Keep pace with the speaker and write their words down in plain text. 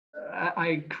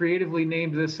I creatively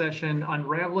named this session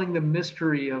Unraveling the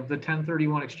Mystery of the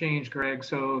 1031 Exchange, Greg.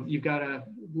 So you've got to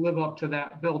live up to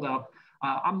that build up.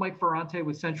 I'm Mike Ferrante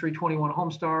with Century 21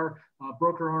 Homestar.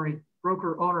 Broker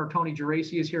owner Tony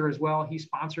Geraci is here as well. He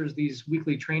sponsors these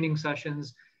weekly training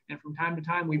sessions. And from time to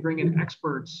time, we bring in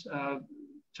experts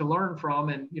to learn from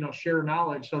and share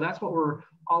knowledge. So that's what we're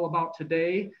all about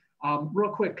today. Real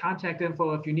quick, contact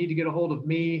info if you need to get a hold of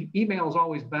me. Email is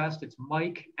always best. It's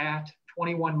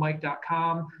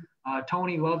mike@21mike.com.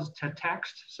 Tony loves to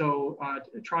text, so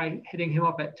try hitting him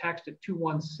up at text at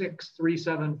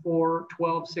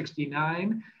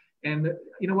 216-374-1269. And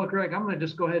you know what, Greg, I'm going to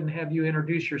just go ahead and have you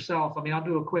introduce yourself. I mean, I'll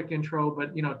do a quick intro,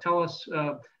 but tell us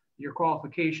your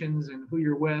qualifications and who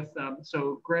you're with.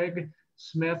 So Greg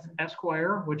Smith,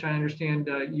 Esquire, which I understand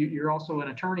you're also an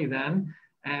attorney then,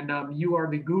 and you are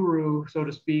the guru, so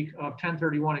to speak, of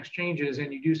 1031 exchanges,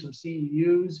 and you do some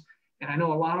CEUs. And I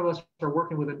know a lot of us are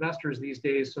working with investors these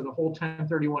days, so the whole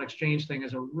 1031 exchange thing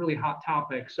is a really hot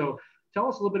topic. So tell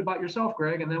us a little bit about yourself,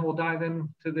 Greg, and then we'll dive into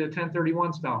the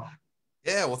 1031 stuff.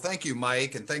 Yeah, well, thank you,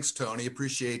 Mike, and thanks, Tony.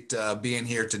 Appreciate being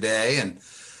here today. And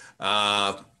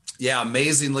yeah,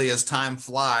 amazingly, as time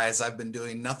flies, I've been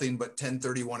doing nothing but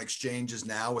 1031 exchanges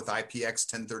now with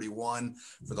IPX 1031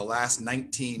 for the last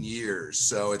 19 years.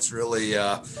 So it's really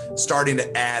starting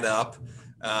to add up.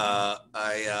 I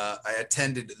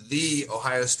attended the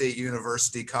Ohio State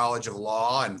University College of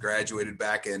Law and graduated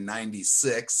back in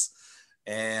 '96.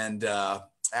 And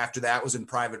after that was in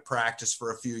private practice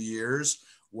for a few years,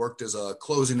 worked as a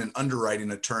closing and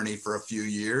underwriting attorney for a few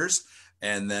years.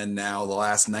 And then now the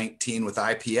last 19 with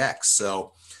IPX.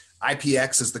 So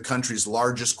IPX is the country's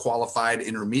largest qualified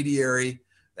intermediary.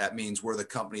 That means we're the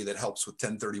company that helps with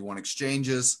 1031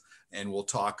 exchanges. And we'll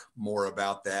talk more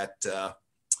about that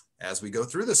as we go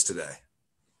through this today.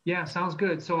 Yeah, sounds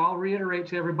good. So I'll reiterate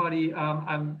to everybody,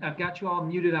 I've got you all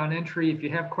muted on entry. If you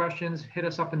have questions, hit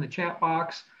us up in the chat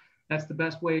box. That's the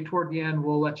best way. Toward the end,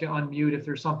 we'll let you unmute if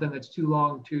there's something that's too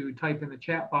long to type in the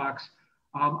chat box.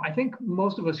 I think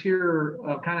most of us here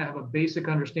kind of have a basic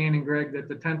understanding, Greg, that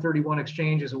the 1031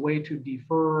 exchange is a way to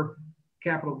defer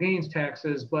capital gains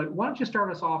taxes. But why don't you start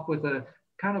us off with a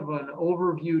kind of an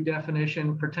overview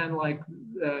definition, pretend like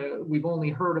we've only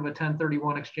heard of a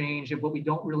 1031 exchange, but we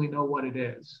don't really know what it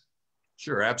is.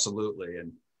 Sure, absolutely.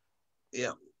 And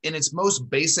yeah, in its most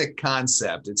basic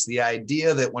concept, it's the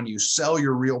idea that when you sell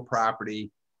your real property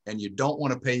and you don't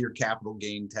want to pay your capital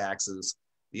gain taxes,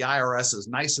 the IRS is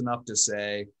nice enough to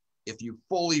say, if you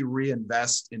fully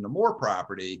reinvest into more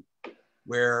property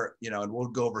where, and we'll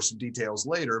go over some details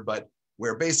later, but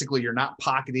where basically you're not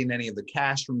pocketing any of the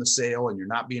cash from the sale and you're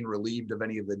not being relieved of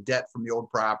any of the debt from the old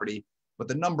property, but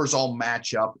the numbers all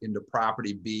match up into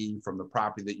property B from the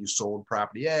property that you sold,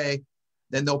 property A,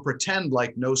 then they'll pretend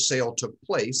like no sale took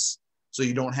place. So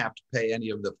you don't have to pay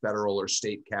any of the federal or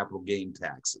state capital gain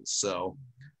taxes. So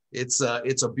it's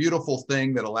a beautiful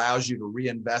thing that allows you to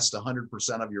reinvest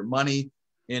 100% of your money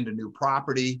into new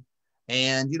property.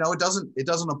 And, it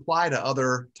doesn't apply to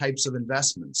other types of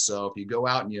investments. So if you go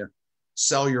out and you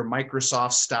sell your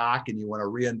Microsoft stock and you want to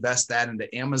reinvest that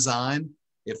into Amazon,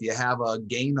 if you have a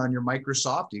gain on your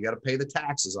Microsoft, you got to pay the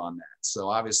taxes on that. So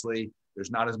obviously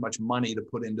there's not as much money to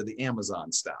put into the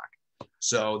Amazon stock.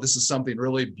 So this is something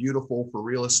really beautiful for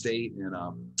real estate and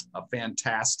a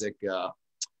fantastic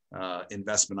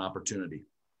investment opportunity.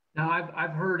 Now,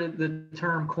 I've heard the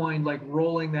term coined like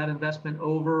rolling that investment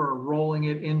over or rolling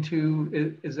it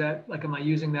into. Is that like, am I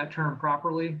using that term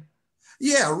properly?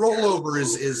 Yeah, rollover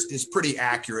is pretty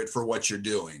accurate for what you're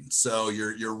doing. So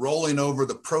you're rolling over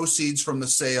the proceeds from the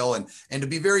sale, and to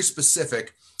be very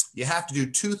specific, you have to do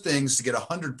two things to get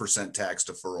 100% tax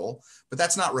deferral, but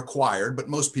that's not required, but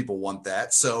most people want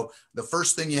that. So the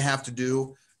first thing you have to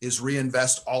do is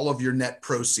reinvest all of your net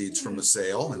proceeds from the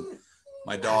sale. And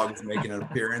my dog is making an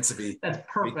appearance. If he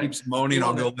keeps moaning,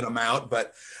 I'll go let him out.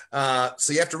 But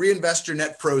so you have to reinvest your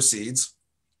net proceeds.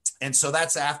 And so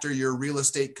that's after your real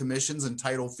estate commissions and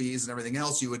title fees and everything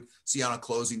else you would see on a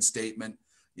closing statement.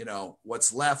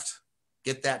 What's left,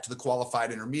 get that to the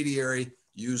qualified intermediary,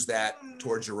 use that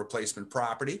towards your replacement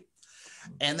property.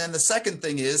 And then the second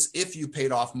thing is, if you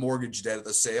paid off mortgage debt at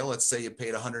the sale, let's say you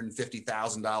paid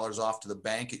 $150,000 off to the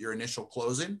bank at your initial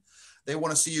closing, they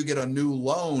want to see you get a new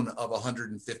loan of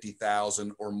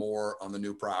 $150,000 or more on the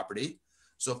new property.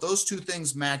 So if those two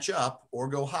things match up or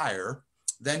go higher,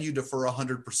 then you defer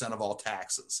 100% of all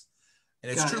taxes.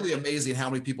 And it's truly amazing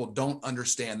how many people don't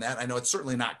understand that. I know it's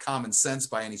certainly not common sense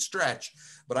by any stretch,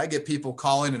 but I get people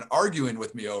calling and arguing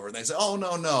with me over it. They say, oh,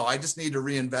 no, I just need to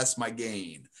reinvest my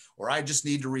gain, or I just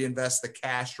need to reinvest the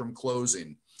cash from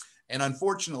closing. And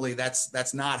unfortunately,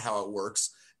 that's not how it works.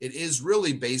 it is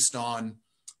really based on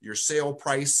your sale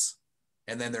price.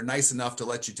 And then they're nice enough to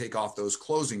let you take off those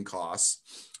closing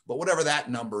costs. But whatever that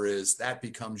number is, that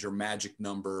becomes your magic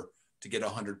number to get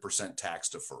 100% tax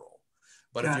deferral.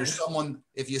 But if you're someone,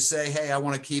 if you say, hey, I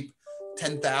want to keep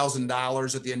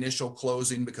 $10,000 at the initial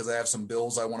closing because I have some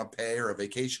bills I want to pay or a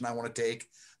vacation I want to take,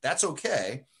 that's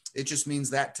okay. It just means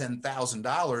that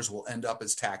 $10,000 will end up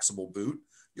as taxable boot.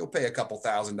 You'll pay a couple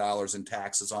 $1,000s in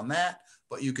taxes on that,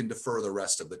 but you can defer the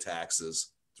rest of the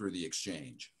taxes through the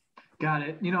exchange. Got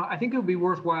it. You know, I think it would be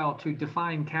worthwhile to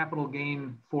define capital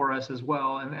gain for us as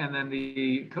well, and then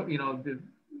the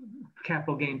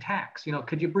capital gain tax. You know,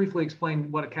 could you briefly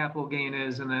explain what a capital gain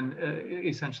is, and then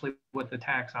essentially what the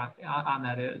tax on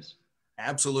that is?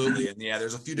 Absolutely. And yeah,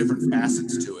 there's a few different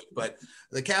facets to it, but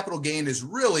the capital gain is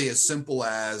really as simple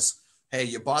as, hey,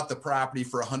 you bought the property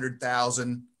for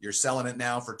 $100,000, you're selling it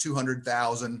now for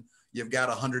 $200,000, you've got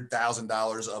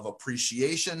 $100,000 of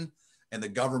appreciation, and the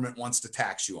government wants to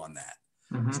tax you on that.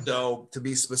 Mm-hmm. So to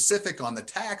be specific on the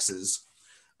taxes,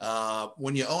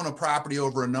 when you own a property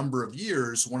over a number of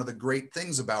years, one of the great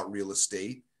things about real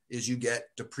estate is you get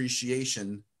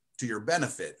depreciation to your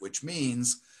benefit, which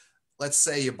means, let's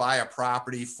say you buy a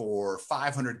property for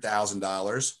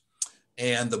 $500,000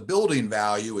 and the building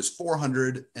value is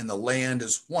 $400,000 and the land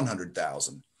is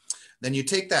 $100,000. Then you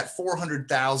take that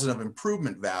 $400,000 of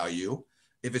improvement value.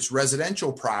 If it's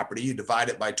residential property, you divide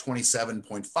it by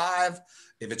 27.5.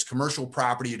 If it's commercial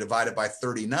property, you divide it by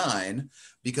 39,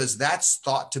 because that's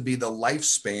thought to be the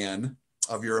lifespan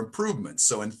of your improvements.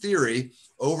 So in theory,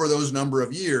 over those number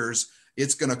of years,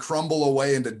 it's going to crumble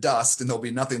away into dust and there'll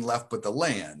be nothing left but the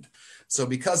land. So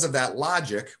because of that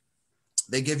logic,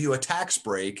 they give you a tax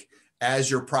break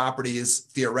as your property is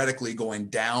theoretically going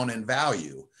down in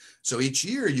value. So each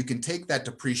year you can take that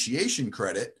depreciation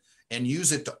credit and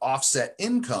use it to offset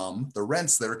income, the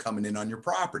rents that are coming in on your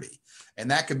property.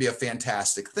 And that could be a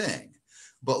fantastic thing.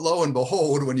 But lo and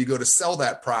behold, when you go to sell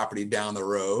that property down the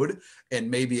road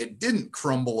and maybe it didn't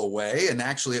crumble away and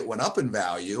actually it went up in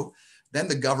value, then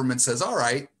the government says, all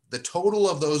right, the total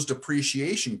of those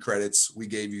depreciation credits we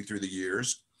gave you through the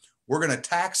years, we're going to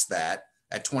tax that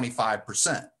at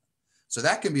 25%. So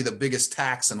that can be the biggest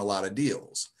tax in a lot of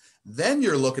deals. Then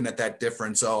you're looking at that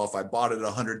difference. Oh, if I bought it at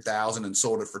 100,000 and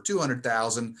sold it for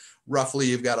 200,000, roughly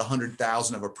you've got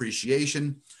 100,000 of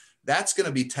appreciation. That's going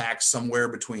to be taxed somewhere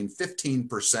between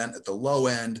 15% at the low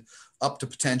end, up to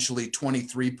potentially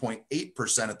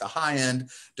 23.8% at the high end,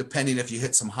 depending if you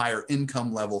hit some higher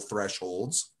income level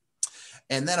thresholds.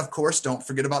 And then, of course, don't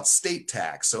forget about state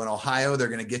tax. So in Ohio, they're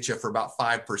going to get you for about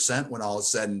 5% when all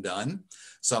is said and done.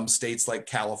 Some states like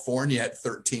California at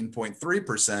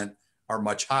 13.3% are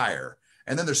much higher.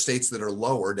 And then there's states that are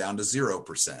lower, down to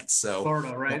 0%. So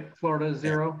Florida, right? Florida is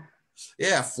 0.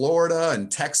 Yeah, Florida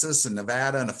and Texas and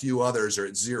Nevada and a few others are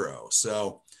at 0.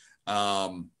 So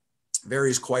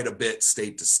varies quite a bit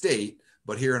state to state,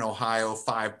 but here in Ohio,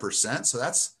 5%. So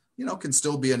that's, can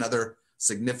still be another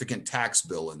significant tax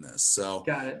bill in this. So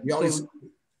got it.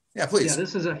 Yeah, please. Yeah,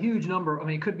 this is a huge number. I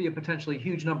mean, it could be a potentially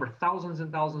huge number, thousands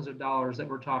and thousands of dollars that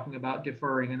we're talking about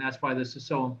deferring. And that's why this is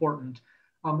so important.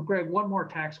 Greg, one more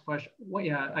tax question. Well,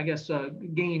 yeah, I guess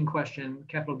gain question,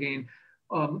 capital gain.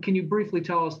 Can you briefly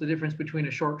tell us the difference between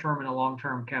a short-term and a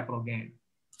long-term capital gain?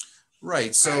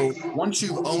 Right. So once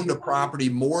you've owned a property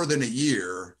more than a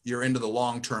year, you're into the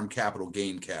long-term capital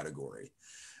gain category.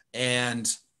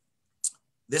 And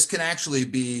this can actually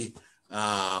be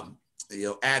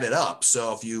added up.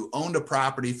 So if you owned a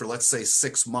property for, let's say,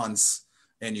 6 months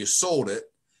and you sold it,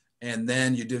 and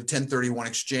then you did a 1031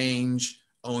 exchange,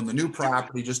 own the new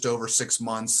property just over 6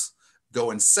 months,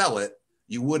 go and sell it,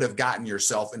 you would have gotten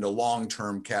yourself into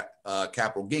long-term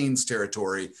capital gains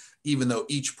territory, even though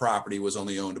each property was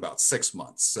only owned about 6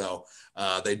 months. So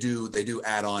they do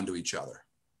add on to each other.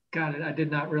 Got it. I did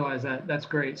not realize that. That's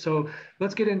great. So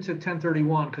let's get into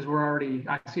 1031 because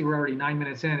I see we're already 9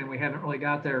 minutes in and we haven't really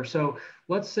got there. So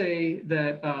let's say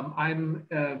that I'm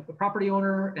a property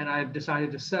owner and I've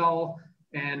decided to sell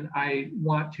and I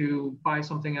want to buy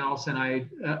something else and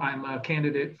I'm a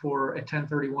candidate for a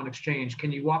 1031 exchange.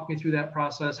 Can you walk me through that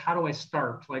process? How do I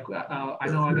start? Like, I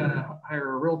know I got to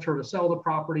hire a realtor to sell the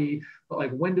property, but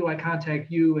like, when do I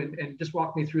contact you? And just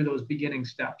walk me through those beginning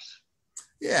steps.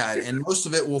 Yeah, and most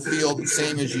of it will feel the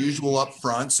same as usual up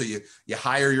front. So you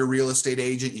hire your real estate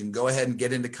agent, you can go ahead and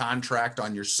get into contract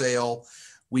on your sale.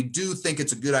 We do think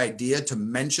it's a good idea to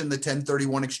mention the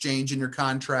 1031 exchange in your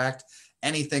contract.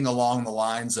 Anything along the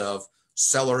lines of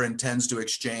seller intends to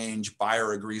exchange,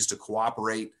 buyer agrees to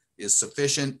cooperate is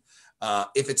sufficient.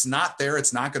 If it's not there,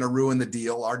 it's not going to ruin the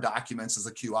deal. Our documents as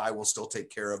a QI will still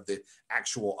take care of the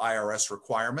actual IRS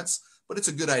requirements, but it's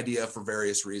a good idea for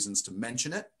various reasons to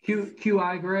mention it.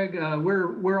 QI, Greg,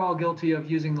 we're all guilty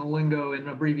of using the lingo and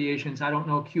abbreviations. I don't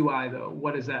know QI though.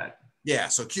 What is that? Yeah,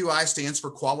 so QI stands for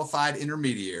qualified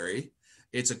intermediary.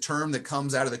 It's a term that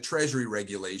comes out of the Treasury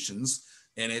regulations,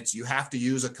 and it's you have to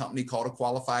use a company called a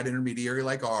qualified intermediary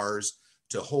like ours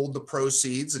to hold the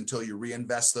proceeds until you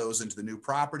reinvest those into the new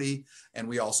property. And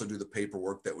we also do the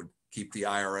paperwork that would keep the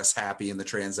IRS happy in the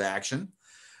transaction.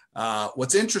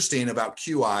 What's interesting about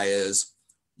QI is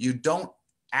you don't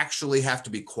actually have to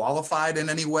be qualified in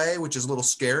any way, which is a little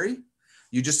scary.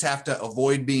 You just have to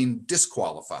avoid being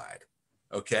disqualified.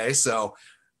 Okay, so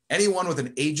anyone with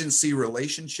an agency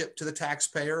relationship to the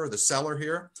taxpayer or the seller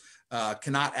here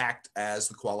cannot act as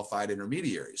the qualified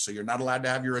intermediary. So you're not allowed to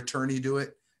have your attorney do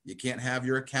it. You can't have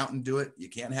your accountant do it. You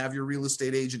can't have your real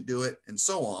estate agent do it, and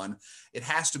so on. It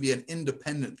has to be an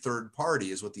independent third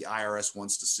party is what the IRS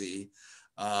wants to see,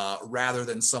 rather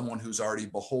than someone who's already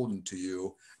beholden to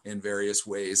you in various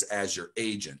ways as your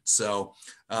agent. So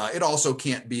it also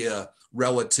can't be a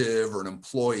relative or an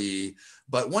employee.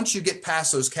 But once you get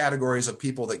past those categories of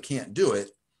people that can't do it,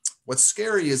 what's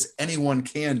scary is anyone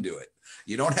can do it.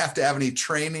 You don't have to have any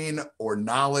training or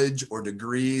knowledge or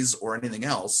degrees or anything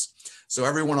else. So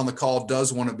everyone on the call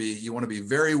does want to be, you want to be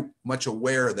very much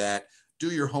aware that do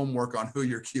your homework on who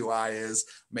your QI is,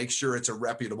 make sure it's a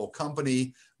reputable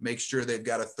company, make sure they've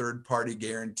got a third party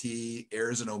guarantee,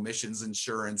 errors and omissions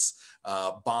insurance,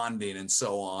 bonding, and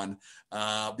so on.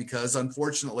 Because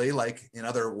unfortunately, like in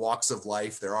other walks of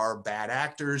life, there are bad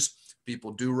actors.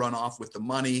 People do run off with the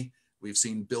money. We've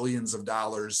seen billions of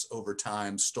dollars over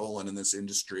time stolen in this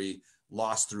industry,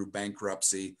 lost through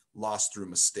bankruptcy, lost through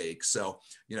mistakes. So,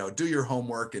 do your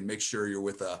homework and make sure you're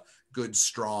with a good,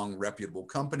 strong, reputable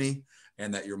company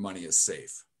and that your money is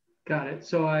safe. Got it.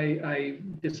 So I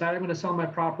decide I'm going to sell my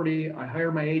property. I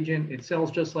hire my agent. It sells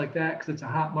just like that because it's a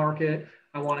hot market.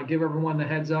 I want to give everyone the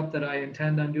heads up that I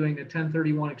intend on doing the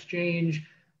 1031 exchange.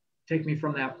 Take me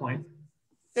from that point.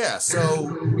 Yeah.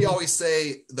 So we always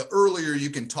say the earlier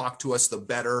you can talk to us, the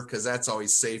better, because that's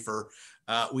always safer.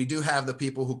 We do have the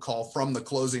people who call from the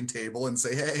closing table and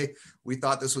say, hey, we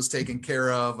thought this was taken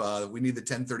care of. We need the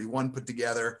 1031 put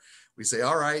together. We say,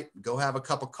 all right, go have a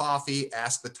cup of coffee,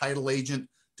 ask the title agent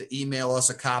to email us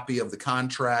a copy of the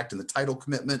contract and the title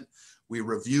commitment. We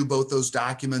review both those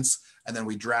documents, and then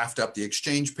we draft up the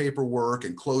exchange paperwork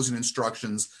and closing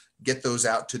instructions, get those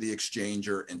out to the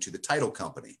exchanger and to the title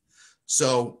company.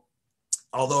 So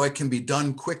although it can be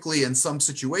done quickly in some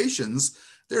situations,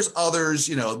 there's others,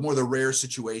 more the rare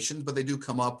situations, but they do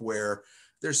come up where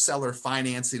there's seller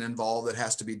financing involved that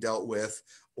has to be dealt with,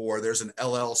 or there's an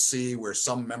LLC where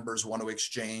some members want to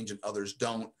exchange and others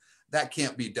don't. That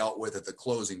can't be dealt with at the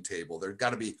closing table. There's got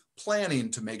to be planning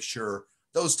to make sure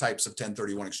those types of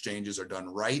 1031 exchanges are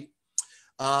done right.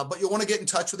 But you'll want to get in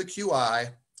touch with a QI,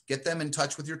 get them in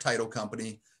touch with your title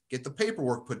company, get the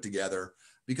paperwork put together,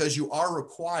 because you are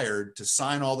required to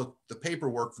sign all the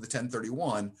paperwork for the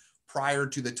 1031 prior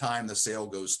to the time the sale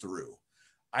goes through.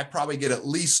 I probably get at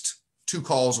least 2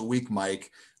 calls a week, Mike,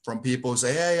 from people who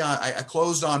say, hey, I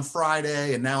closed on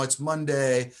Friday and now it's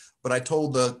Monday, but I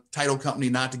told the title company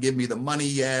not to give me the money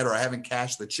yet, or I haven't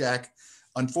cashed the check.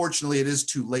 Unfortunately, it is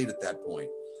too late at that point.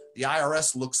 The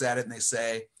IRS looks at it and they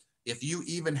say, if you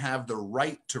even have the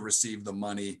right to receive the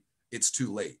money, it's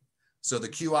too late. So the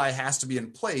QI has to be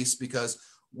in place because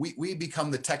we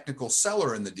become the technical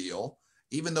seller in the deal,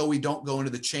 even though we don't go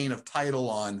into the chain of title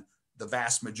on the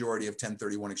vast majority of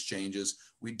 1031 exchanges.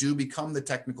 We do become the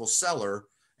technical seller,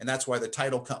 and that's why the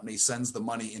title company sends the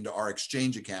money into our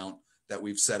exchange account that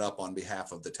we've set up on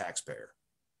behalf of the taxpayer.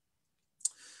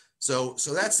 So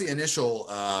that's the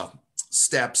initial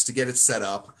steps to get it set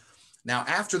up. Now,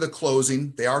 after the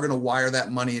closing, they are going to wire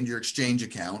that money into your exchange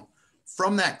account.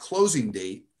 From that closing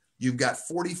date, you've got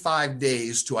 45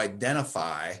 days to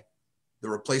identify the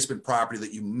replacement property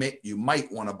that you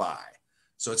might want to buy.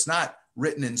 So it's not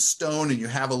written in stone and you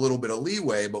have a little bit of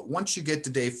leeway, but once you get to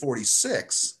day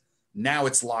 46, now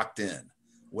it's locked in.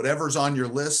 Whatever's on your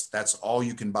list, that's all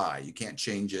you can buy. You can't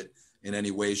change it in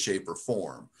any way, shape, or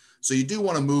form. So you do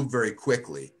want to move very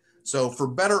quickly. So for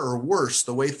better or worse,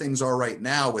 the way things are right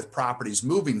now with properties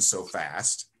moving so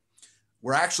fast,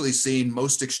 we're actually seeing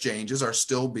most exchanges are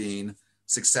still being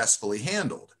successfully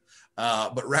handled.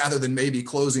 But rather than maybe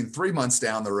closing 3 months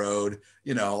down the road,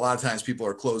 a lot of times people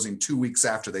are closing 2 weeks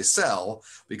after they sell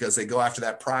because they go after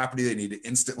that property. They need to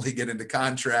instantly get into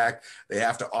contract. They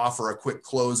have to offer a quick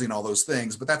closing, all those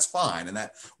things, but that's fine. And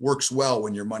that works well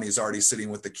when your money's already sitting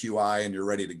with the QI and you're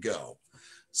ready to go.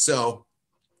 So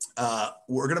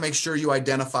we're going to make sure you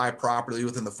identify properly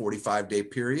within the 45-day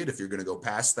period if you're going to go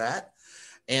past that.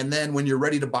 And then when you're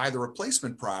ready to buy the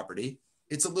replacement property,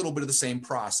 it's a little bit of the same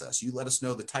process. You let us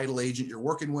know the title agent you're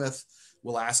working with.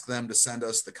 We'll ask them to send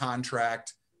us the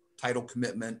contract, title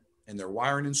commitment, and their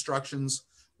wiring instructions.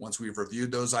 Once we've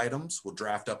reviewed those items, we'll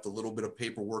draft up the little bit of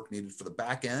paperwork needed for the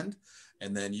back end.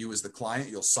 And then you as the client,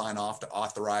 you'll sign off to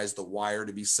authorize the wire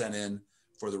to be sent in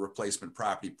for the replacement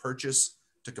property purchase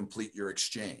to complete your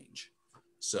exchange.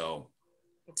 So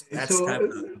that's kind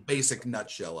of the basic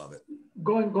nutshell of it.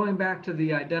 Going back to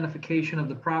the identification of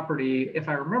the property, if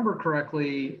I remember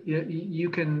correctly,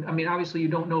 you can, I mean, obviously you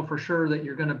don't know for sure that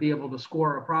you're going to be able to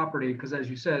score a property because,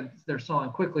 as you said, they're selling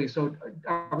quickly. So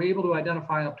are we able to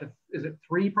identify up to, is it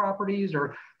 3 properties,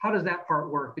 or how does that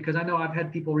part work? Because I know I've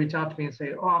had people reach out to me and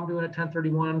say, oh, I'm doing a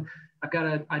 1031. I've got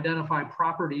to identify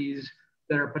properties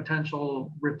that are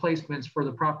potential replacements for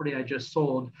the property I just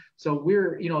sold. So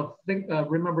we're,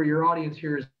 remember your audience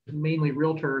here is mainly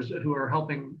realtors who are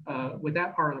helping with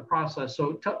that part of the process.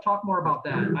 So talk more about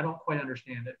that. I don't quite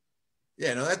understand it.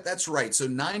 Yeah, no, that's right. So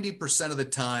 90% of the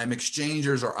time,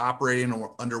 exchangers are operating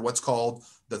under what's called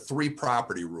the 3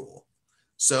 property rule.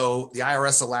 So the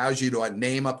IRS allows you to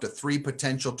name up to 3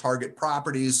 potential target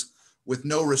properties with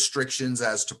no restrictions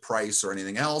as to price or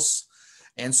anything else.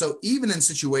 And so even in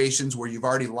situations where you've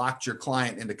already locked your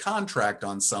client into contract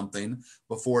on something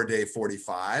before day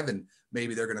 45, and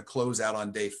maybe they're going to close out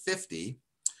on day 50,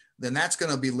 then that's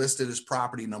going to be listed as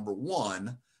property number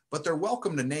 1, but they're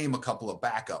welcome to name a couple of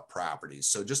backup properties.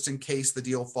 So just in case the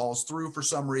deal falls through for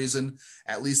some reason,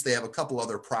 at least they have a couple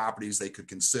other properties they could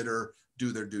consider,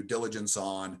 do their due diligence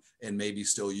on, and maybe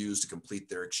still use to complete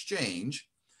their exchange.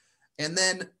 And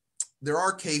then there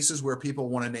are cases where people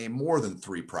want to name more than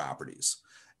 3 properties.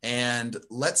 And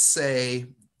let's say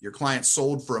your client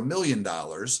sold for $1 million,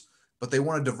 but they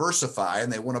want to diversify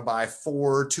and they want to buy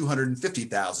 4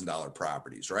 $250,000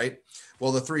 properties, right?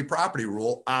 Well, the 3 property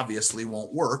rule obviously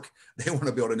won't work. They want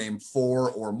to be able to name 4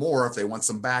 or more if they want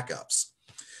some backups.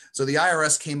 So the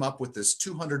IRS came up with this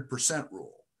 200%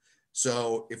 rule.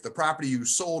 So if the property you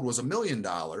sold was $1 million,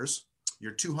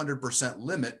 your 200%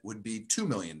 limit would be $2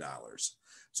 million.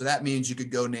 So that means you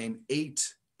could go name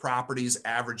 8 properties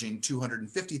averaging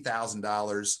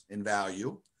 $250,000 in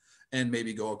value and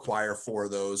maybe go acquire 4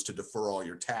 of those to defer all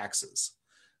your taxes.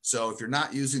 So if you're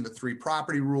not using the 3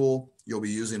 property rule, you'll be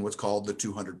using what's called the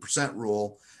 200%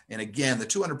 rule. And again, the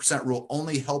 200% rule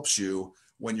only helps you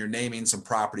when you're naming some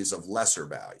properties of lesser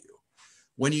value.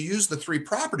 When you use the 3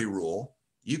 property rule,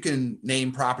 you can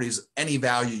name properties any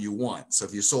value you want. So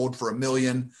if you sold for $1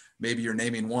 million, maybe you're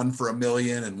naming 1 for $1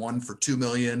 million and 1 for $2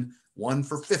 million, 1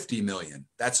 for $50 million.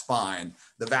 That's fine.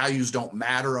 The values don't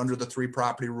matter under the 3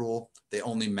 property rule. They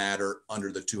only matter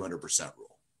under the 200%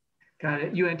 rule. Got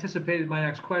it. You anticipated my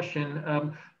next question.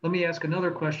 Let me ask another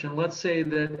question. Let's say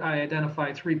that I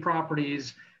identify 3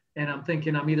 properties and I'm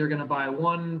thinking I'm either going to buy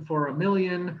 1 for $1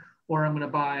 million or I'm going to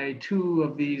buy 2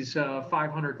 of these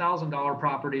 $500,000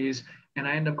 properties, and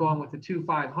I end up going with the 2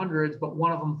 500s, but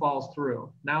one of them falls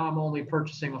through. Now I'm only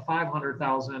purchasing a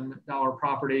 $500,000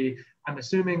 property. I'm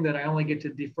assuming that I only get to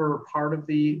defer part of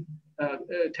the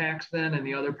tax then, and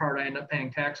the other part I end up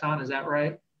paying tax on. Is that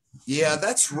right? Yeah,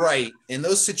 that's right. In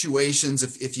those situations,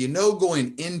 if you know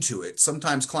going into it,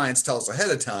 sometimes clients tell us ahead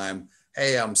of time,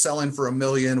 hey, I'm selling for $1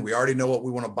 million. We already know what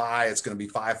we want to buy. It's going to be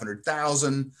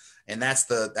 500,000. And that's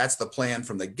the plan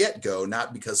from the get-go,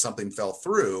 not because something fell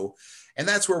through. And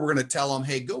that's where we're going to tell them,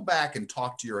 hey, go back and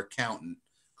talk to your accountant,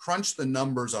 crunch the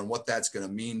numbers on what that's going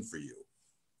to mean for you.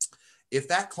 If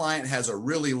that client has a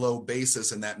really low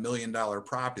basis in that $1 million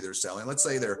property they're selling, let's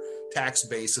say their tax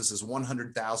basis is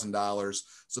 $100,000,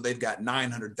 so they've got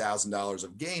 $900,000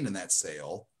 of gain in that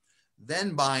sale,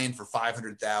 then buying for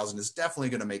 $500,000 is definitely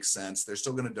going to make sense. They're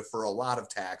still going to defer a lot of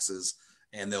taxes,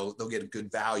 and they'll get a good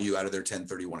value out of their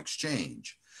 1031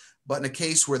 exchange. But in a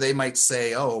case where they might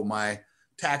say, oh, my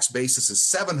tax basis is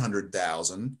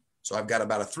 $700,000, so I've got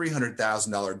about a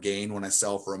 $300,000 gain when I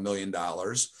sell for $1 million,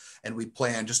 and we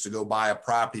plan just to go buy a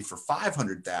property for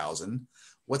 $500,000,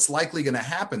 what's likely going to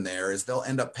happen there is they'll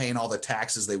end up paying all the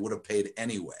taxes they would have paid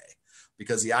anyway,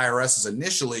 because the IRS is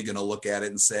initially going to look at it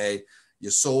and say, you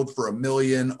sold for $1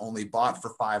 million, only bought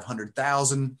for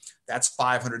 $500,000. That's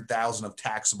 $500,000 of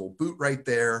taxable boot right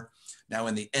there. Now,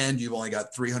 in the end, you've only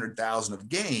got $300,000 of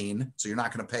gain, so you're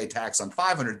not going to pay tax on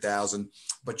 $500,000,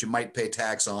 but you might pay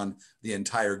tax on the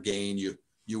entire gain you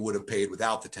would have paid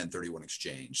without the 1031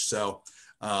 exchange. So,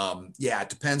 yeah, it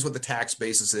depends what the tax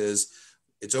basis is.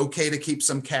 It's okay to keep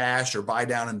some cash or buy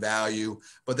down in value,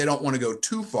 but they don't want to go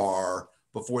too far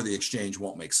before the exchange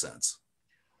won't make sense.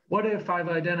 What if I've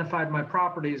identified my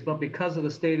properties, but because of the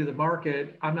state of the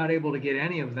market, I'm not able to get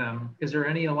any of them? Is there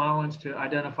any allowance to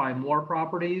identify more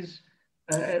properties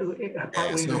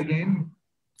partly into the game?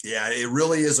 Yeah, it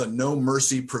really is a no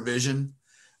mercy provision,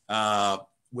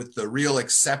 with the real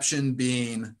exception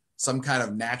being some kind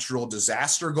of natural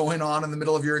disaster going on in the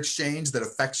middle of your exchange that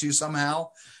affects you somehow.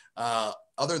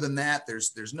 Other than that,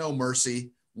 there's no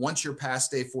mercy. Once you're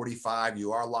past day 45,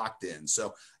 you are locked in.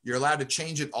 So you're allowed to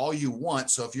change it all you want.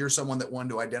 So if you're someone that wanted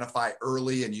to identify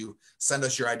early and you send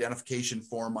us your identification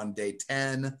form on day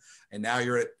 10, and now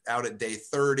you're out at day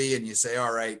 30 and you say,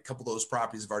 all right, a couple of those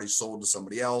properties have already sold to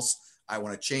somebody else, I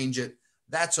want to change it.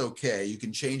 That's okay. You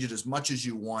can change it as much as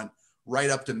you want right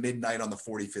up to midnight on the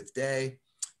 45th day.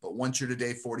 But once you're to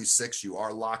day 46, you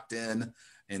are locked in.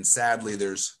 And sadly,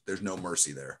 there's no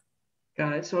mercy there.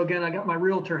 Got it. So again, I got my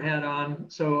realtor hat on.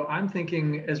 So I'm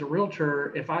thinking as a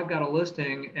realtor, if I've got a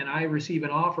listing and I receive an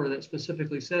offer that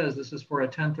specifically says this is for a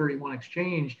 1031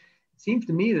 exchange, it seems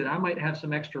to me that I might have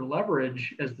some extra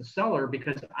leverage as the seller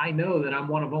because I know that I'm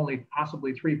one of only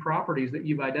possibly 3 properties that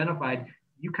you've identified.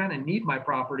 You kind of need my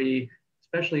property,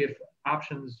 especially if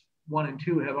options 1 and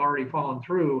 2 have already fallen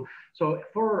through. So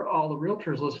for all the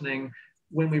realtors listening,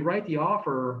 when we write the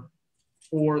offer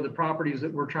for the properties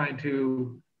that we're trying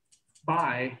to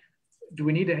buy, do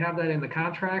we need to have that in the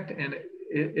contract? And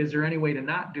is there any way to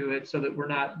not do it so that we're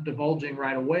not divulging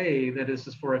right away that this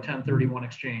is for a 1031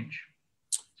 exchange?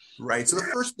 Right. So the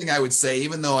first thing I would say,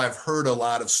 even though I've heard a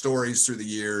lot of stories through the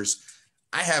years,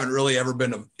 I haven't really ever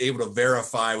been able to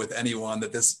verify with anyone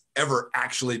that this ever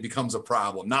actually becomes a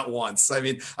problem. Not once. I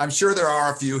mean, I'm sure there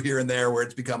are a few here and there where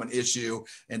it's become an issue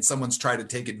and someone's tried to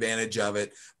take advantage of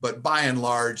it. But by and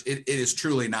large, it is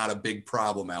truly not a big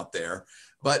problem out there.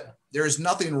 But there is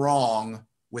nothing wrong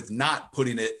with not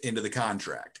putting it into the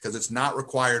contract because it's not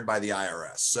required by the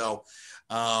IRS. So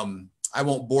I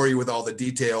won't bore you with all the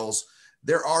details.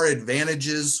 There are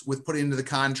advantages with putting into the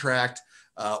contract.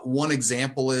 One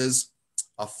example is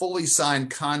a fully signed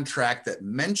contract that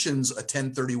mentions a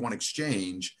 1031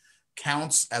 exchange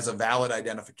counts as a valid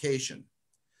identification.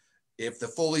 If the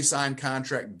fully signed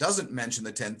contract doesn't mention the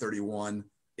 1031,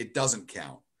 it doesn't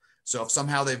count. So if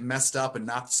somehow they've messed up and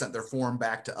not sent their form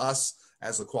back to us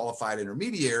as the qualified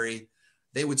intermediary,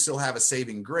 they would still have a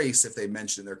saving grace if they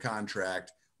mentioned in their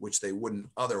contract, which they wouldn't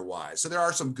otherwise. So there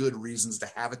are some good reasons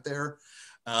to have it there,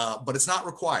 but it's not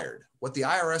required. What the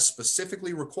IRS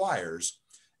specifically requires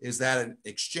is that an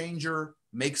exchanger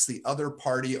makes the other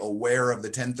party aware of the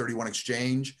 1031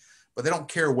 exchange, but they don't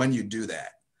care when you do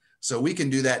that. So we can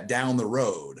do that down the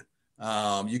road.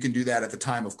 You can do that at the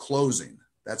time of closing.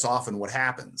 That's often what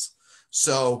happens.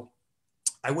 So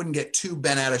I wouldn't get too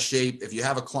bent out of shape. If you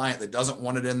have a client that doesn't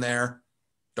want it in there,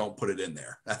 don't put it in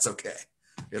there. That's okay.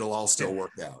 It'll all still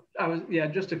work out.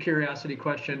 Just a curiosity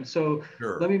question. So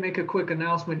Sure. Let me make a quick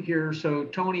announcement here. So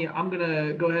Tony, I'm going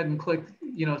to go ahead and click,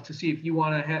 to see if you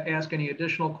want to ask any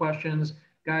additional questions.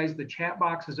 Guys, the chat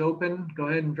box is open. Go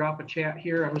ahead and drop a chat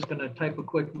here. I'm just going to type a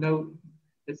quick note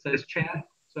that says chat.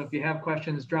 So if you have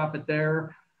questions, drop it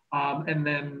there. And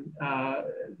then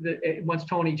once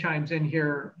Tony chimes in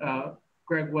here,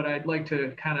 Greg, what I'd like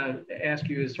to kind of ask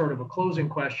you is sort of a closing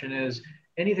question is,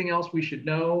 anything else we should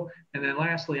know? And then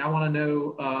lastly, I want to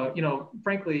know,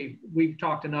 frankly, we've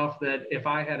talked enough that if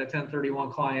I had a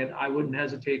 1031 client, I wouldn't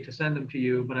hesitate to send them to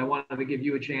you, but I wanted to give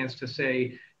you a chance to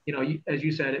say, as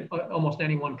you said, almost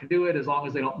anyone can do it as long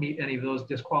as they don't meet any of those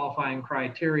disqualifying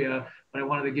criteria. But I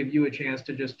wanted to give you a chance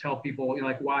to just tell people,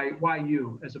 why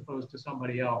you as opposed to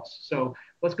somebody else. So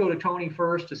let's go to Tony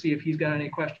first to see if he's got any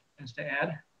questions to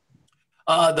add.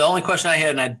 The only question I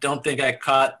had, and I don't think I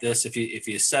caught this if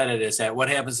you said it, is that what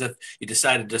happens if you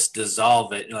decide to just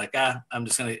dissolve it? You're like, I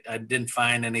didn't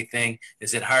find anything.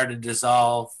 Is it hard to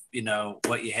dissolve,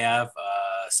 what you have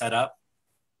set up?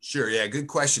 Sure. Yeah. Good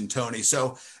question, Tony.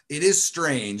 So it is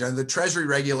strange. Under the Treasury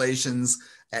regulations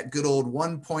at good old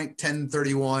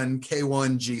 1.1031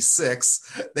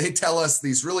 K1G6, they tell us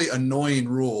these really annoying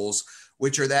rules,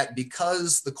 which are that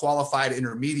because the qualified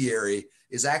intermediary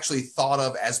is actually thought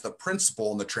of as the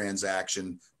principal in the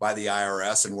transaction by the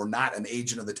IRS, and we're not an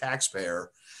agent of the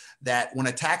taxpayer, that when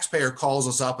a taxpayer calls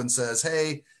us up and says,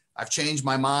 hey, I've changed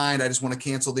my mind, I just want to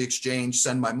cancel the exchange,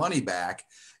 send my money back,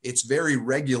 it's very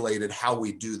regulated how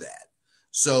we do that.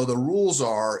 So the rules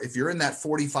are, if you're in that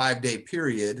 45-day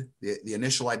period, the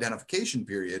initial identification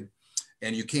period,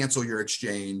 and you cancel your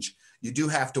exchange, you do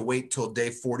have to wait till day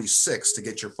 46 to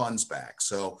get your funds back.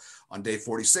 So on day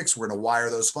 46, we're going to wire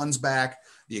those funds back.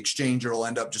 The exchanger will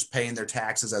end up just paying their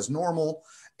taxes as normal,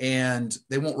 and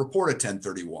they won't report a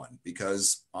 1031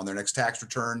 because on their next tax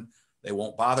return, they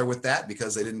won't bother with that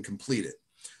because they didn't complete it.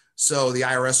 So the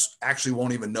IRS actually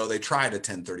won't even know they tried a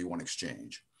 1031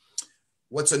 exchange.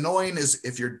 What's annoying is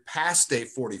if you're past day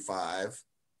 45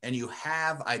 and you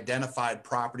have identified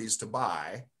properties to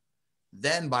buy,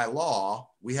 then by law,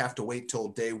 we have to wait till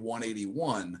day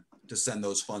 181 to send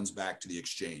those funds back to the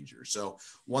exchanger. So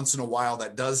once in a while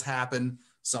that does happen.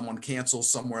 Someone cancels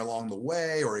somewhere along the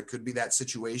way, or it could be that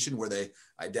situation where they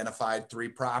identified 3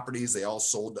 properties, they all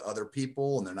sold to other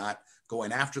people and they're not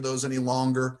going after those any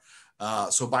longer.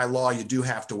 So by law, you do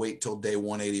have to wait till day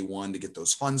 181 to get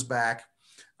those funds back.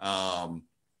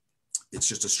 It's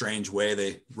just a strange way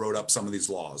they wrote up some of these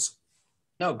laws.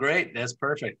 No, great. That's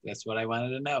perfect. That's what I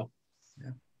wanted to know.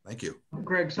 Yeah. Thank you.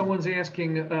 Greg, someone's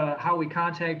asking how we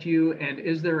contact you, and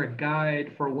is there a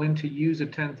guide for when to use a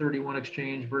 1031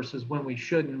 exchange versus when we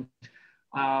shouldn't?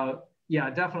 Yeah,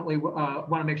 definitely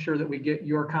want to make sure that we get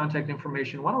your contact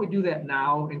information. Why don't we do that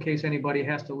now in case anybody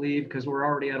has to leave, because we're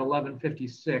already at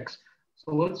 11:56.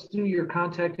 So let's do your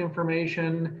contact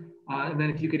information. And then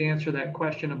if you could answer that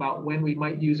question about when we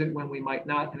might use it, when we might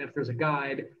not, and if there's a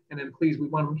guide. And then please, we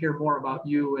want to hear more about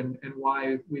you and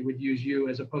why we would use you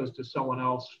as opposed to someone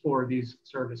else for these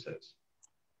services.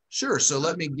 Sure. So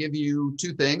let me give you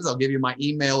 2 things. I'll give you my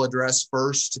email address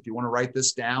first if you want to write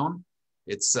this down.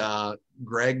 It's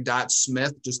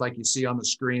greg.smith, just like you see on the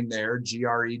screen there,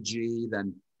 Greg,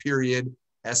 then period,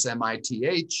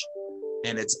 SMITH.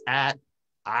 And it's at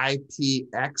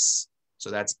IPX. So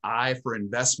that's I for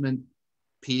investment,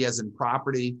 P as in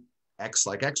property, X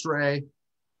like X-ray,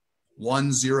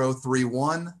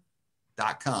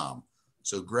 1031.com.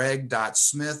 So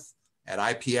greg.smith at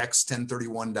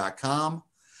IPX1031.com.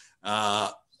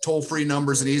 Toll-free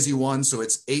number is an easy one. So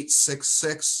it's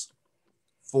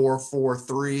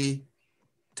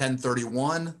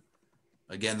 866-443-1031.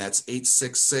 Again, that's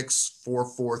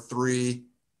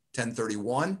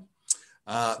 866-443-1031.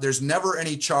 There's never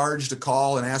any charge to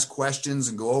call and ask questions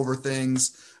and go over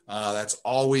things. That's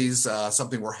always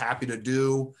something we're happy to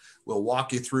do. We'll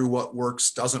walk you through what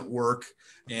works, doesn't work,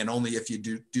 and only if you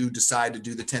do decide to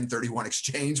do the 1031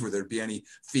 exchange where there'd be any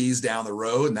fees down the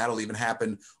road, and that'll even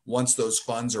happen once those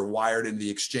funds are wired into the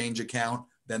exchange account,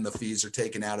 then the fees are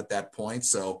taken out at that point.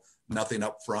 So nothing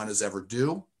up front is ever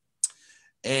due.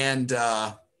 And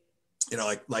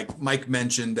like Mike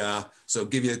mentioned, so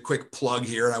give you a quick plug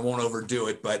here, and I won't overdo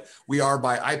it, but we are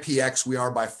by IPX, we are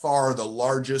by far the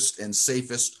largest and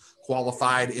safest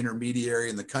qualified intermediary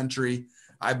in the country.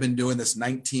 I've been doing this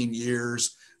 19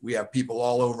 years. We have people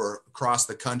all over across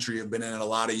the country who have been in it a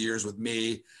lot of years with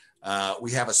me.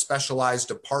 We have a specialized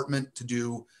department to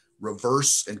do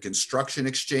reverse and construction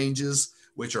exchanges,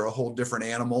 which are a whole different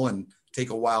animal and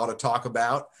take a while to talk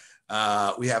about.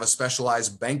 We have a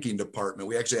specialized banking department.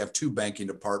 We actually have 2 banking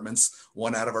departments,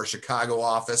 one out of our Chicago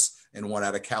office and one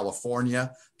out of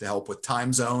California to help with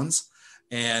time zones.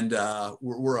 And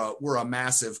we're a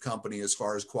massive company as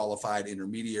far as qualified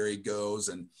intermediary goes,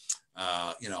 and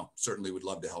certainly would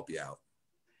love to help you out.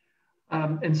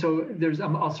 And so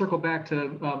I'll circle back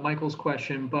to Michael's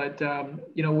question, but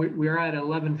we're at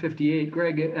 11:58.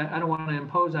 Greg, I don't want to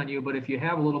impose on you, but if you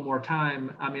have a little more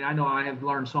time, I mean, I know I have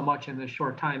learned so much in this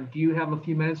short time. Do you have a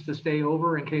few minutes to stay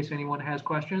over in case anyone has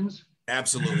questions?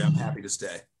 Absolutely, I'm happy to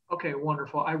stay. Okay,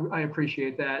 wonderful. I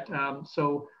appreciate that.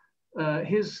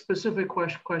 His specific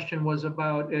question was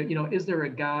about, is there a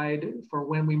guide for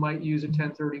when we might use a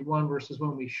 1031 versus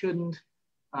when we shouldn't?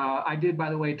 I did, by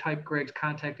the way, type Greg's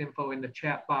contact info in the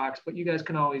chat box, but you guys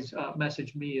can always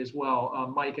message me as well,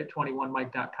 Mike at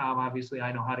 21mike.com. Obviously,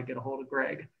 I know how to get a hold of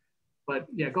Greg. But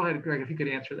yeah, go ahead, Greg, if you could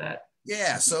answer that.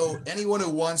 Yeah, so anyone who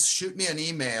wants, shoot me an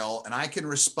email and I can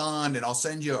respond, and I'll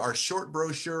send you our short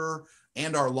brochure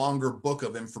and our longer book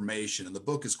of information. And the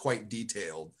book is quite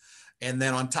detailed. And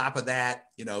then on top of that,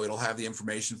 it'll have the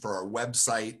information for our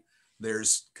website.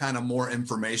 There's kind of more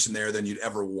information there than you'd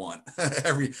ever want.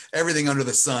 Everything under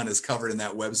the sun is covered in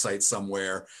that website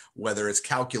somewhere, whether it's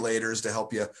calculators to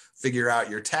help you figure out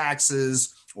your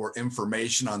taxes or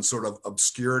information on sort of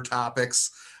obscure topics.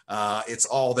 It's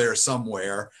all there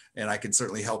somewhere, and I can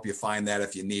certainly help you find that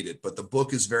if you need it. But the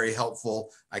book is very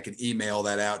helpful. I can email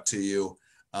that out to you,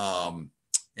 and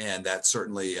that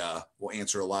certainly will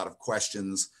answer a lot of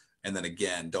questions. And then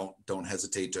again, don't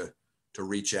hesitate to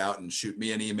reach out and shoot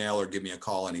me an email or give me a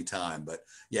call anytime. But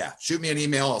yeah, shoot me an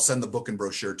email. I'll send the book and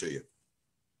brochure to you.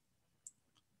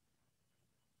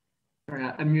 All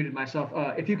right, I muted myself.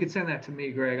 If you could send that to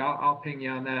me, Greg, I'll ping you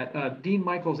on that. Dean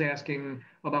Michael's asking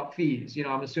about fees.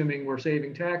 I'm assuming we're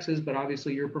saving taxes, but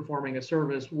obviously you're performing a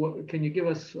service. Can you give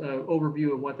us an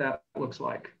overview of what that looks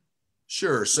like?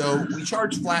 Sure. So we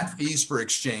charge flat fees for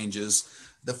exchanges.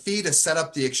 The fee to set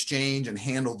up the exchange and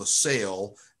handle the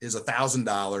sale is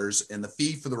 $1,000, and the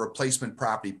fee for the replacement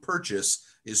property purchase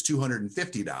is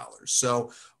 $250.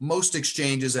 So most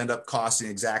exchanges end up costing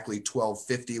exactly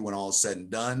 $1,250 when all is said and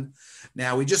done.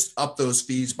 Now we just upped those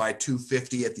fees by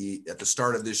 $250 at the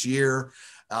start of this year.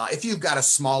 If you've got a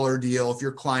smaller deal, if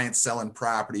your client's selling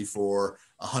property for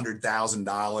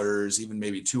 $100,000, even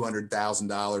maybe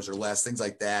 $200,000 or less, things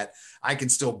like that, I can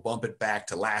still bump it back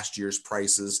to last year's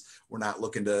prices. We're not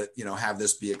looking to, have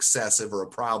this be excessive or a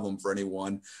problem for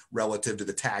anyone relative to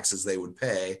the taxes they would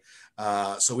pay.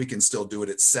 So we can still do it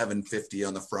at $750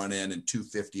 on the front end and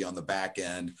 $250 on the back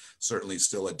end. Certainly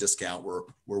still a discount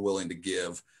we're willing to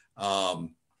give. So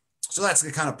that's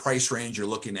the kind of price range you're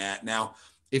looking at. Now,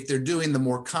 if they're doing the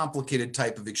more complicated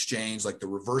type of exchange, like the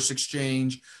reverse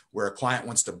exchange, where a client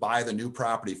wants to buy the new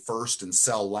property first and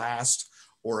sell last,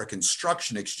 or a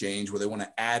construction exchange where they want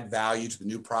to add value to the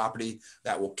new property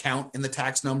that will count in the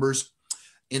tax numbers,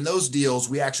 in those deals,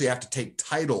 we actually have to take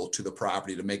title to the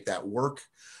property to make that work.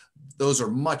 Those are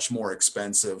much more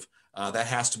expensive. That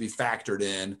has to be factored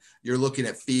in. You're looking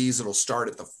at fees that'll start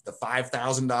at the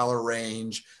 $5,000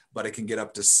 range, but it can get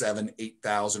up to $7,000,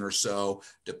 $8,000 or so,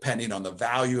 depending on the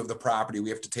value of the property we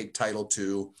have to take title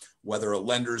to, whether a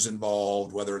lender's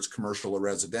involved, whether it's commercial or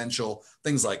residential,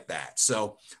 things like that.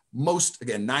 So most,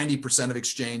 again, 90% of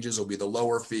exchanges will be the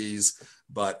lower fees,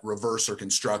 but reverse or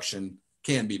construction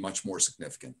can be much more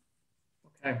significant.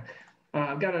 Okay.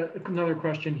 I've got another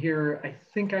question here. I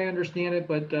think I understand it,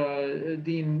 but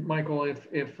Dean, Michael,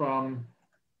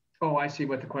 oh, I see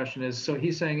what the question is. So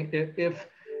he's saying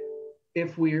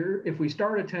if we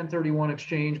start a 1031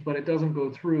 exchange, but it doesn't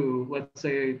go through, let's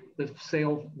say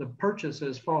the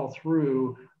purchases fall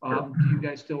through, do you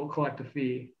guys still collect a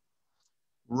fee?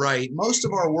 Right. Most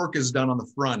of our work is done on the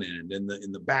front end. In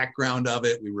the background of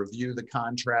it, we review the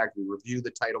contract, we review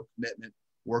the title commitment,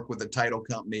 work with the title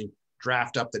company,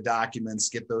 draft up the documents,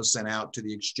 get those sent out to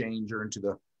the exchanger and to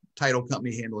the title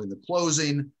company handling the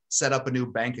closing, set up a new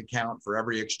bank account for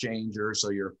every exchanger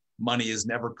so your money is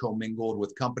never commingled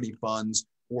with company funds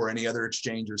or any other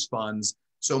exchanger's funds.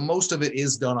 So most of it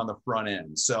is done on the front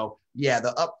end. So yeah,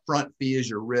 the upfront fee is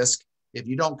your risk. If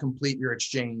you don't complete your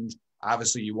exchange,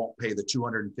 obviously you won't pay the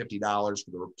 $250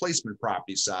 for the replacement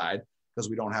property side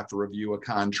because we don't have to review a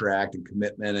contract and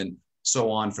commitment and so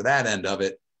on for that end of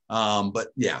it. But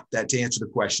yeah, that to answer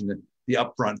the question, the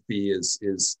upfront fee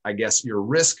is I guess your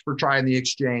risk for trying the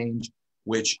exchange,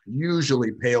 which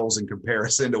usually pales in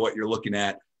comparison to what you're looking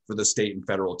at for the state and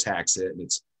federal tax hit. And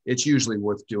it's usually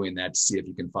worth doing that to see if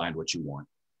you can find what you want.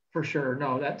 For sure.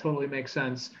 No, that totally makes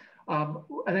sense.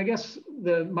 And I guess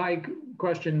my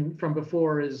question from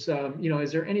before is,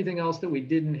 is there anything else that we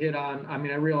didn't hit on? I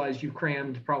mean, I realize you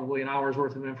crammed probably an hour's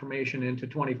worth of information into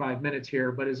 25 minutes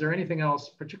here, but is there anything else,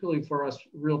 particularly for us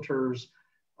realtors,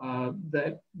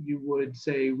 that you would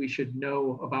say we should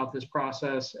know about this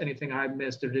process? Anything I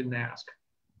missed or didn't ask?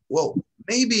 Well,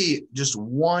 maybe just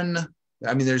one.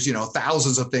 I mean, there's,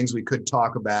 thousands of things we could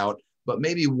talk about, but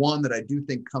maybe one that I do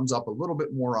think comes up a little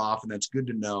bit more often that's good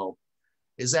to know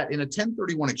is that in a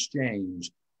 1031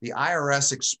 exchange, the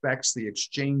IRS expects the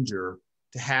exchanger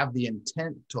to have the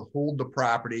intent to hold the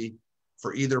property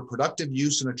for either productive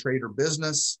use in a trade or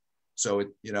business. So it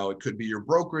could be your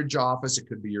brokerage office, it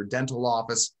could be your dental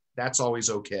office. That's always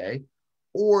okay.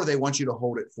 Or they want you to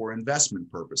hold it for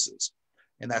investment purposes.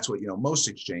 And that's what, most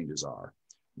exchanges are.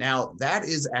 Now, that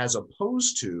is as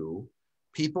opposed to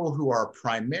people who are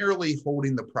primarily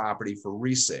holding the property for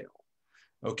resale.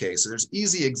 Okay, so there's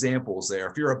easy examples there.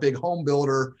 If you're a big home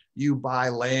builder, you buy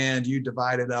land, you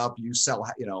divide it up, you sell,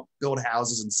 build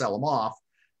houses and sell them off.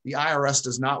 The IRS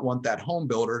does not want that home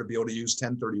builder to be able to use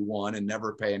 1031 and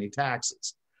never pay any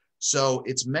taxes. So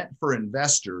it's meant for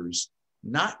investors,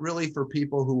 not really for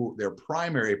people who their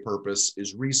primary purpose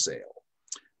is resale.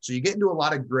 So you get into a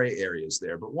lot of gray areas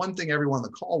there. But one thing everyone on the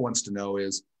call wants to know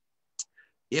is,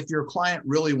 if your client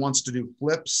really wants to do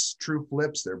flips, true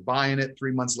flips, they're buying it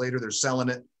 3 months later, they're selling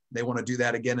it, they want to do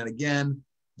that again and again,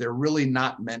 they're really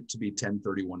not meant to be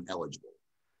 1031 eligible.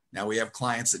 Now we have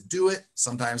clients that do it.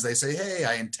 Sometimes they say, hey,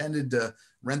 I intended to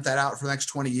rent that out for the next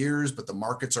 20 years, but the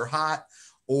markets are hot,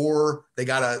 or they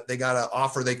got a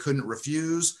offer they couldn't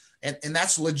refuse. And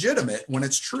that's legitimate when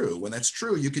it's true. When that's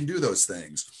true, you can do those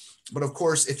things. But of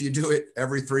course, if you do it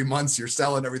every 3 months, you're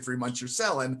selling, every 3 months you're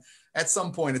selling, at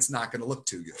some point, it's not going to look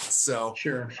too good. So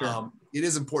sure. It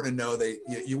is important to know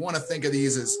that you want to think of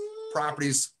these as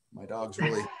properties. My dog's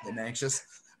really getting anxious.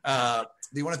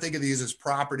 You want to think of these as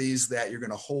properties that you're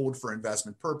going to hold for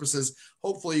investment purposes.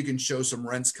 Hopefully you can show some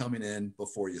rents coming in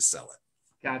before you sell it.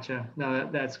 Gotcha. No,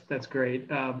 that's great.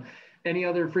 Any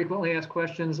other frequently asked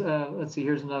questions? Let's see,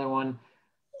 here's another one.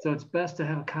 So it's best to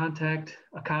have a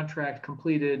contract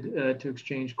completed to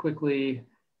exchange quickly.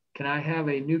 Can I have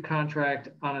a new contract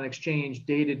on an exchange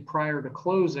dated prior to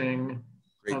closing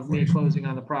me closing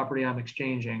on the property I'm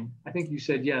exchanging? I think you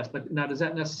said yes, but now does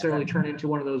that necessarily turn into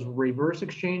one of those reverse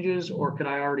exchanges, or could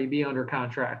I already be under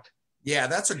contract? Yeah,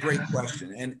 that's a great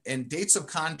question. And dates of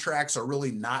contracts are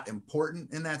really not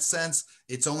important in that sense.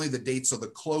 It's only the dates of the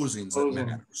closings that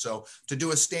matter. So to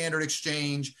do a standard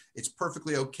exchange, it's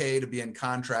perfectly okay to be in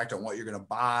contract on what you're going to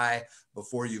buy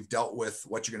before you've dealt with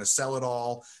what you're going to sell it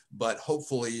all. But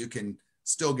hopefully you can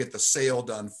still get the sale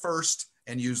done first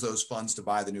and use those funds to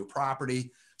buy the new property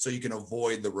so you can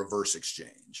avoid the reverse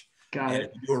exchange. Got it.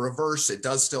 If you do a reverse, it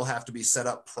does still have to be set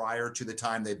up prior to the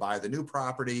time they buy the new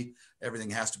property. Everything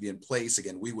has to be in place.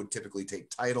 Again, we would typically take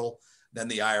title. Then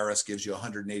the IRS gives you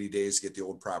 180 days to get the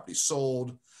old property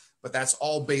sold. But that's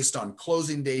all based on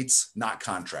closing dates, not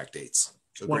contract dates.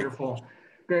 So wonderful.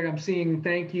 Greg, I'm seeing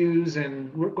thank yous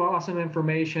and awesome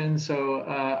information. So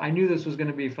I knew this was going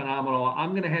to be phenomenal.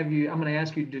 I'm going to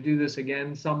ask you to do this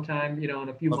again sometime, in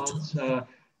a few months.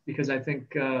 Because I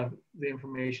think the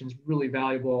information is really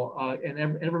valuable. I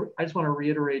just want to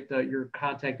reiterate your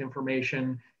contact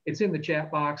information. It's in the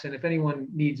chat box, and if anyone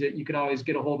needs it, you can always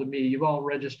get a hold of me. You've all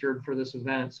registered for this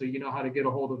event, so you know how to get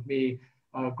a hold of me.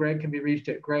 Greg can be reached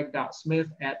at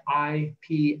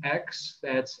greg.smith@IPX,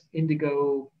 that's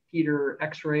Indigo Peter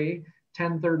X-ray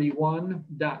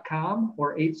 1031.com,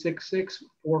 or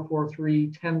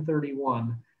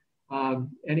 866-443-1031.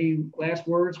 Any last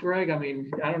words, Greg? I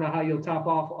mean, I don't know how you'll top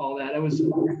off all that. It was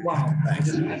wow.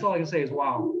 That's all I can say is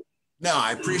wow. No,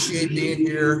 I appreciate being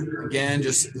here. Again,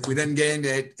 just if we didn't get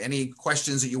into any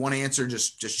questions that you want to answer,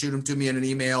 just shoot them to me in an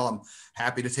email. I'm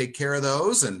happy to take care of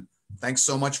those. And thanks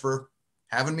so much for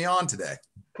having me on today.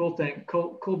 Cool thing.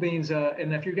 Cool beans.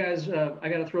 And if you guys, I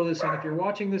got to throw this in. If you're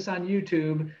watching this on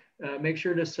YouTube, make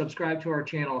sure to subscribe to our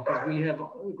channel because we have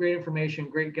great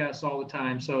information, great guests all the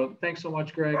time. So thanks so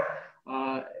much, Greg.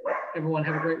 Everyone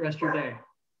have a great rest of your day.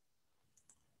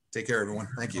 Take care, everyone.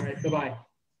 Thank you. All right, bye-bye.